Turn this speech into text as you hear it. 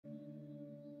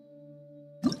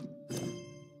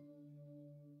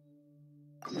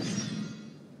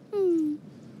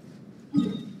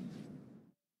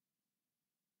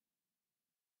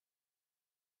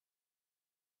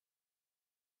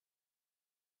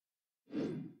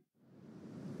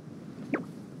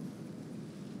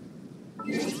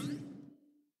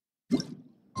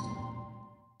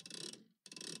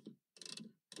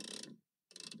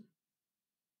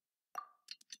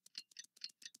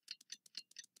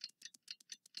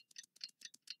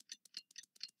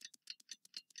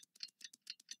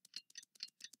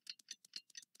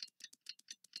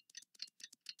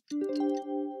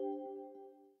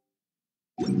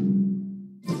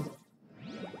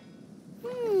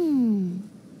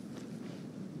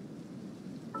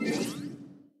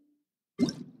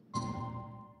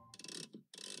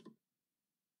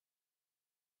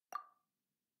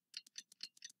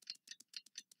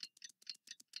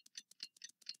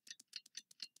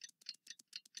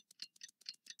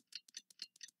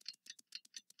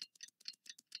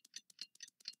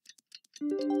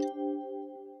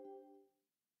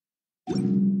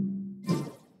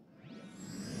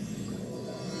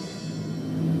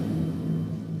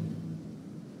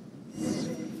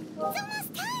It's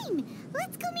almost time!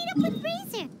 Let's go meet up with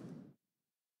Razor!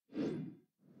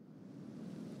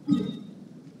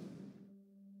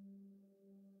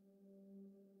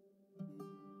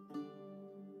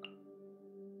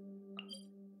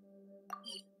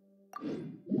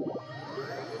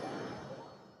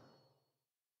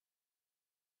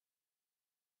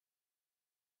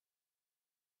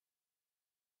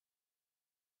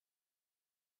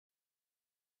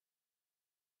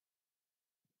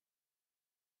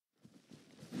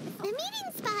 The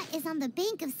meeting spot is on the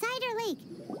bank of Cider Lake.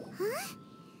 Huh?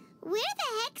 Where the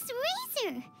heck's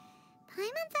Razor?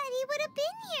 Paimon thought he would have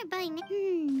been here by now.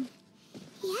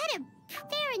 He had a...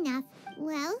 Fair enough.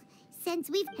 Well, since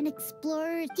we've an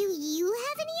explorer, do you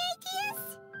have any ideas?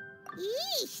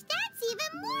 Yeesh, that's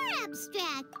even more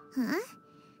abstract. Huh?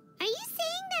 Are you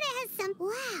saying that it has some...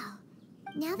 Wow.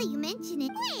 Now that you mention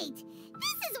it... Wait!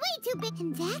 This is way too big.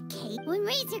 In that case, when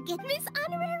Razor gets this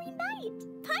honorary knight,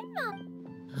 Paimon...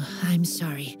 I'm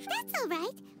sorry. That's all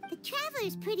right. The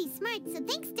Traveler's pretty smart, so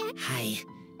thanks, Dad. Hi.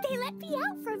 They let me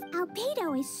out from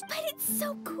Albedo, but it's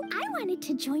so cool. I wanted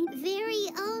to join Very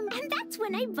and that's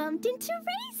when I bumped into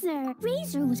Razor.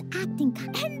 Razor was acting,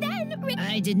 and then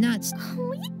I did not.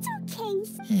 Oh, it's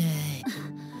okay.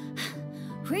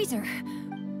 Razor.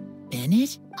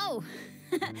 Bennett? Oh,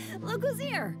 look who's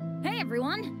here. Hey,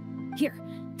 everyone. Here,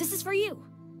 this is for you.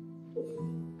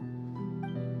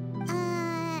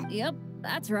 Yep,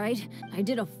 that's right. I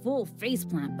did a full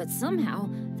faceplant, but somehow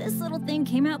this little thing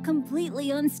came out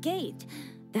completely unscathed.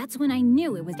 That's when I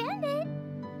knew it was Bennett.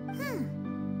 Huh.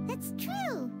 That's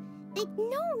true.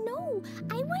 No,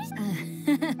 I was...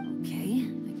 okay,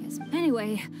 I guess.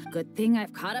 Anyway, good thing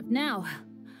I've caught up now.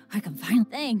 I can finally...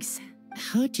 Thanks.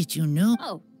 How did you know?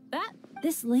 Oh,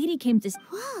 this lady came to...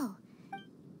 Whoa.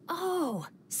 Oh,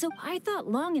 so I thought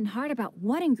long and hard about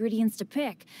what ingredients to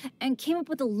pick and came up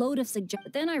with a load of suggestions.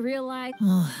 But then I realized...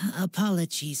 Oh,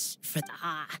 apologies for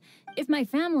if my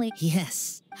family...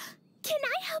 Yes. Can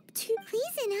I help too?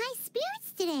 He's in high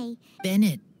spirits today.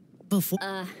 Bennett,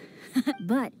 before...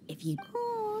 but if you...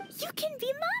 Oh, you can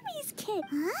be Mommy's kid.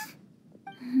 Huh?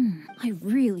 I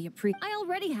really appreciate... I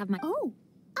already have my... Oh,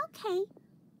 okay.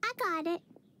 I got it.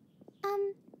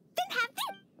 Then have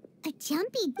it. A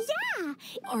jumpy... Yeah.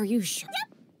 Are you sure?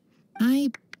 Yep.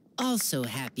 I'm also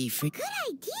happy for... Good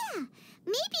idea.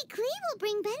 Maybe Klee will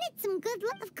bring Bennett some good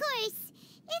luck. Of course,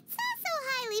 it's also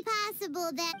highly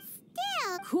possible that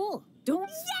still... Cool. Don't...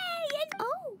 Yay! And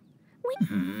oh,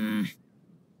 wait.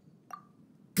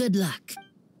 Good luck.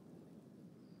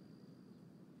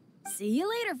 See you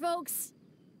later, folks.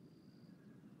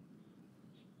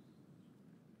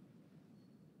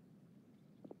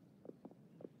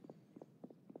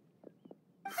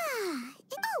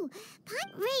 Oh,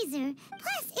 Pot Razor.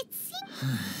 Plus, it's...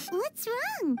 What's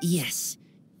wrong? Yes.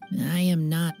 I am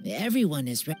not... Everyone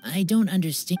is... I don't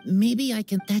understand. Maybe I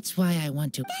can... That's why I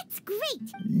want to... That's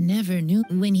great. Never knew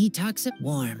when he talks up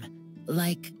warm.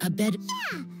 Like a bed...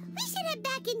 Yeah, we should head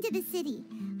back into the city.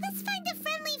 Let's find a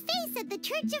friendly face at the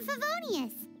Church of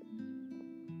Favonius.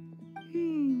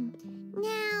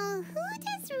 Now, who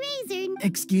does Razor...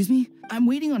 Excuse me? I'm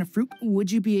waiting on a fruit.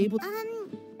 Would you be able...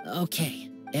 Okay.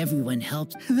 Everyone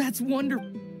helped. That's wonderful.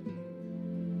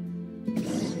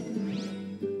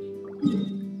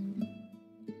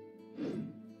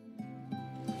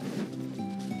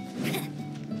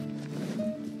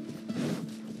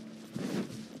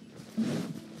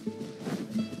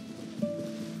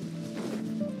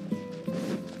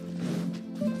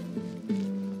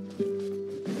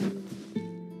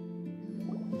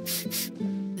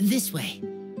 This way.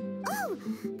 Oh,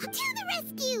 to the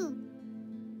rescue!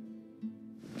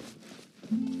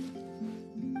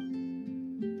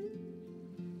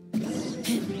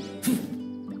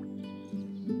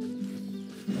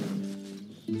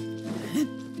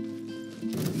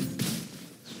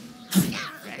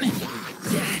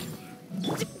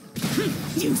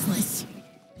 Worthless.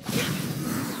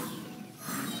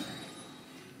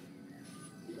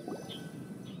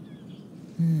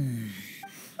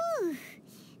 Whew.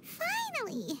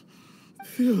 Finally.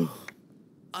 Phew.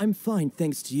 I'm fine,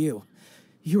 thanks to you.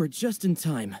 You were just in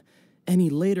time. Any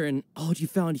later and all you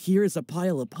found here is a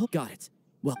pile of Got it.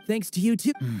 Well, thanks to you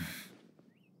too.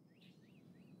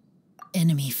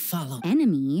 Enemy follow.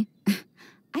 Enemy?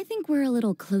 I think we're a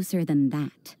little closer than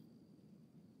that.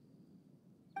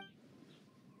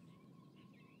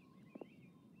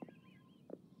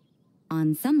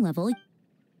 On some level,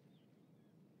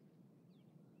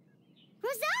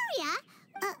 Rosaria?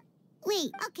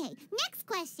 Wait, okay. Next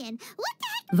question. What the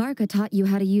heck? Varka taught you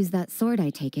how to use that sword, I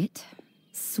take it.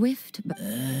 Swift, but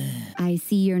I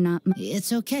see you're not.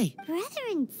 It's okay.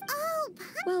 Brethren. Oh,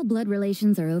 Well, blood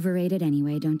relations are overrated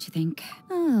anyway, don't you think?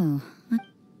 Oh,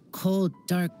 Cold,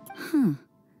 dark. huh.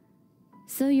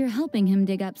 So you're helping him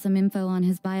dig up some info on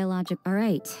his biologic. All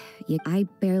right. I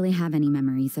barely have any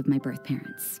memories of my birth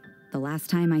parents. The last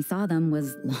time I saw them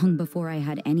was long before I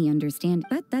had any understanding.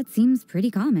 But that seems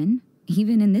pretty common.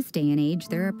 Even in this day and age,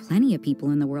 there are plenty of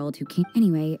people in the world who can't.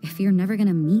 Anyway, if you're never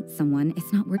gonna meet someone,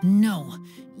 it's not worth. No,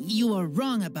 you are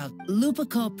wrong about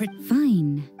Lupical.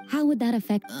 Fine. How would that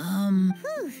affect?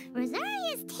 Whew.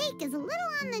 Rosaria's take is a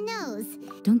little on the nose.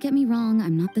 Don't get me wrong,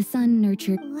 I'm not the son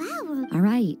nurtured. Wow. All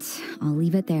right, I'll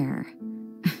leave it there.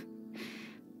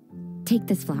 Take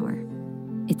this flower.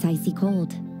 It's icy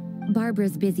cold.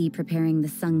 Barbara's busy preparing the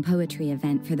sung poetry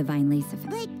event for the Vine Lace effect.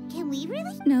 But can we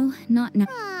really? No, not now.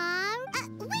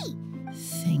 Wait.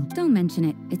 Don't mention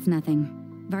it. It's nothing.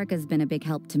 Varka's been a big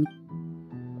help to me.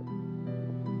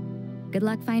 Good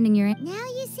luck finding your... Now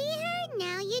you see her,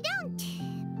 now you don't.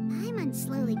 Paimon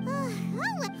slowly.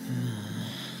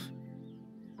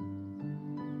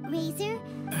 Razor?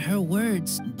 Her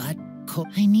words, but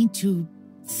I need to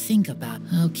think about.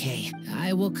 Okay,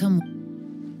 I will come.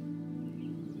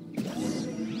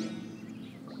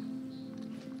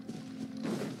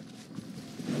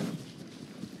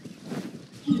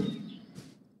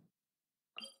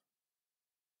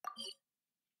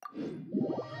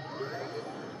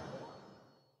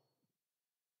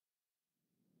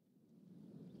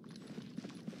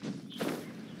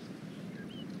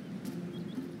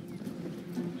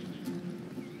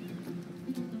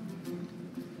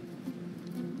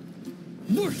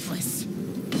 Worthless!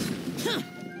 Huh.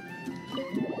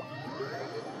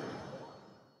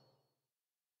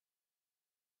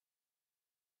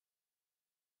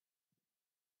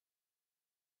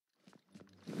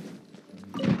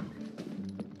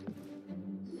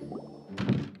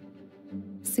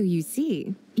 So you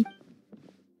see...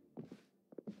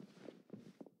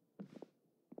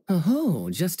 Oh,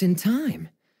 just in time.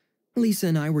 Lisa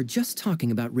and I were just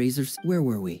talking about razors. Where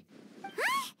were we?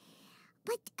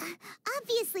 But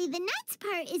obviously the nuts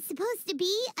part is supposed to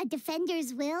be a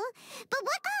defender's will. But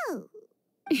what? Oh!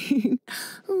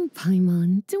 Oh,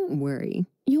 Paimon, don't worry.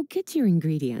 You'll get your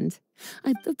ingredient.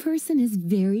 The person is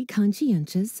very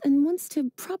conscientious and wants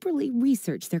to properly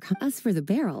research their... As for the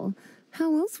barrel,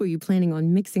 how else were you planning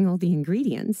on mixing all the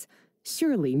ingredients?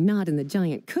 Surely not in the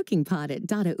giant cooking pot at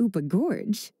Dada Upa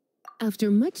Gorge.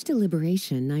 After much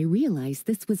deliberation, I realized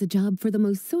this was a job for the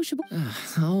most sociable...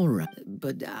 All right,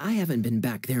 but I haven't been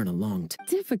back there in a long time.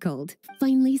 Difficult.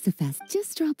 Fine Lisa Fest.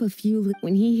 Just drop a few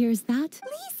when he hears that.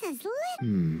 Lisa's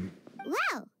lip.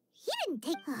 Wow, he didn't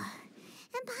take...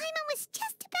 And Paimon was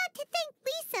just about to thank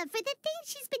Lisa for the things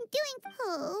she's been doing.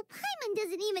 Oh, Paimon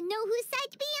doesn't even know whose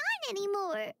side to be on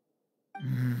anymore.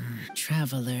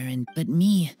 Traveler, but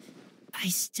me, I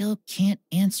still can't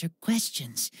answer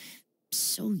questions.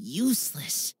 So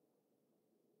useless.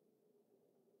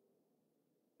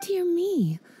 Dear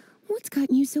me, what's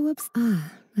gotten you so upset?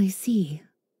 Ah, I see.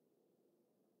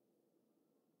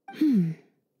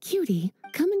 Cutie,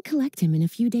 come and collect him in a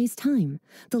few days' time.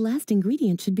 The last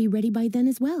ingredient should be ready by then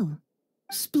as well.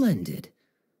 Splendid.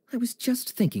 I was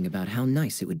just thinking about how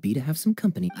nice it would be to have some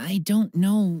company. I don't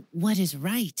know what is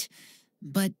right,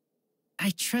 but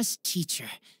I trust teacher.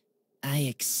 I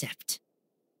accept.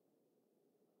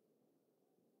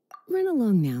 Run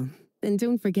along now, and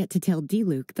don't forget to tell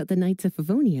D-Luke that the Knights of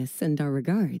Favonius send our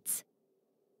regards.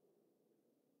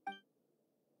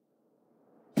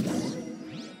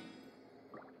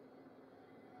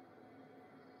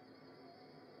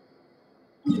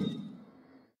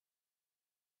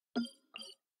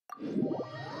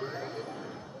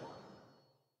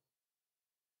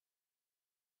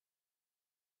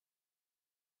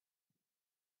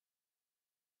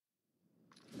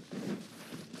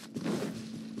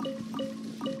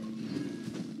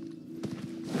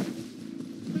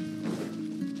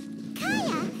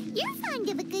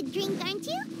 of a good drink, aren't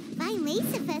you? Fine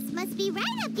Lace-a-Fest must be right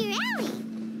up your alley.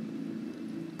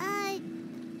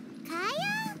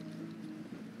 Kaya?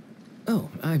 Oh,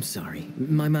 I'm sorry.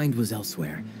 My mind was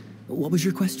elsewhere. What was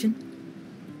your question?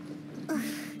 Ugh.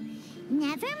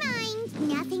 Never mind.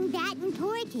 Nothing that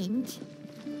important.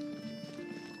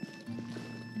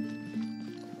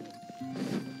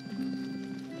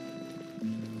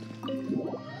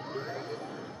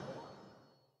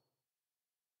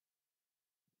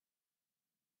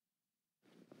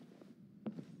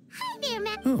 Hi there,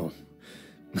 Matt. Oh.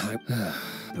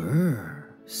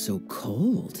 Brr, so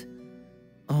cold.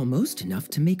 Almost enough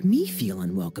to make me feel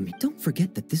unwelcome. Don't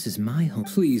forget that this is my home.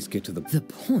 Please get to the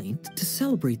point to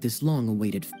celebrate this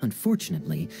long-awaited.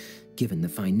 Unfortunately, given the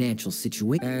financial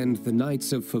situation. And the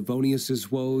Knights of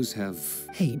Favonius's woes have...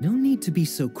 Hey, no need to be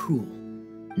so cruel.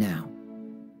 Now,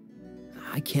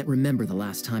 I can't remember the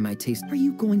last time I tasted. Are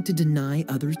you going to deny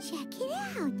others? Check it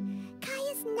out.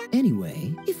 Kaya's not...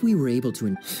 Anyway, if we were able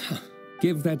to...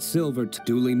 Give that silver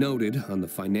duly noted on the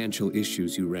financial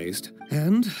issues you raised.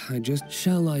 And I just...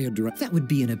 Shall I address... That would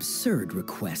be an absurd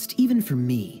request, even for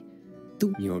me.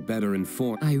 You're better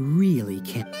informed. I really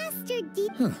can't... Master D...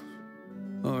 Huh.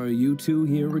 Are you two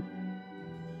here?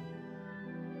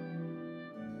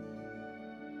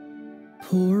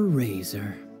 Poor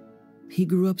Razor. He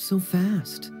grew up so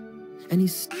fast. And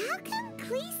he's... How come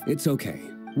please... It's okay.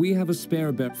 We have a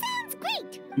spare bear... Sounds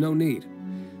great! No need.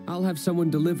 I'll have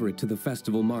someone deliver it to the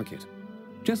festival market.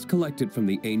 Just collect it from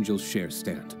the Angel's Share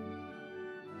stand.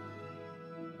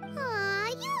 Aw,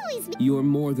 you always... You're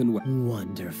more than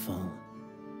Wonderful.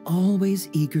 Always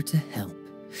eager to help.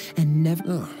 And never...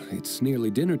 Oh, it's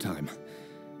nearly dinner time.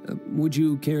 Would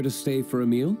you care to stay for a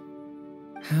meal?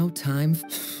 How time...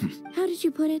 How did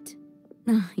you put it?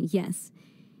 Ah, yes.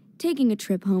 Taking a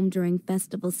trip home during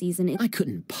festival season, I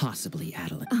couldn't possibly,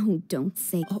 Adelaide. Oh, don't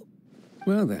say... Oh.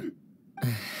 Well then.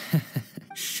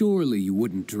 Surely you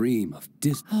wouldn't dream of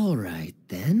All right,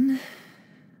 then.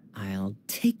 I'll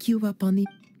take you up on the...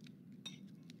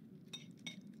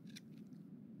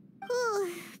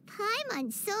 Ooh,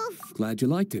 Paimon's so... Glad you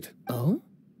liked it. Oh?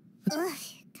 Ugh,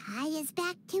 Kaya's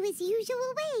back to his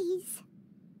usual ways.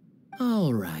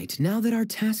 All right, now that our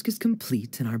task is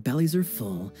complete and our bellies are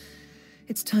full,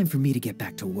 it's time for me to get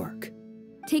back to work.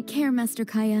 Take care, Master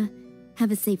Kaya.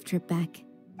 Have a safe trip back.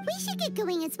 We should get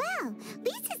going as well.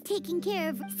 Lisa's taking care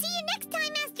of... See you next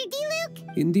time, Master D. Luke!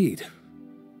 Indeed.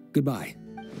 Goodbye.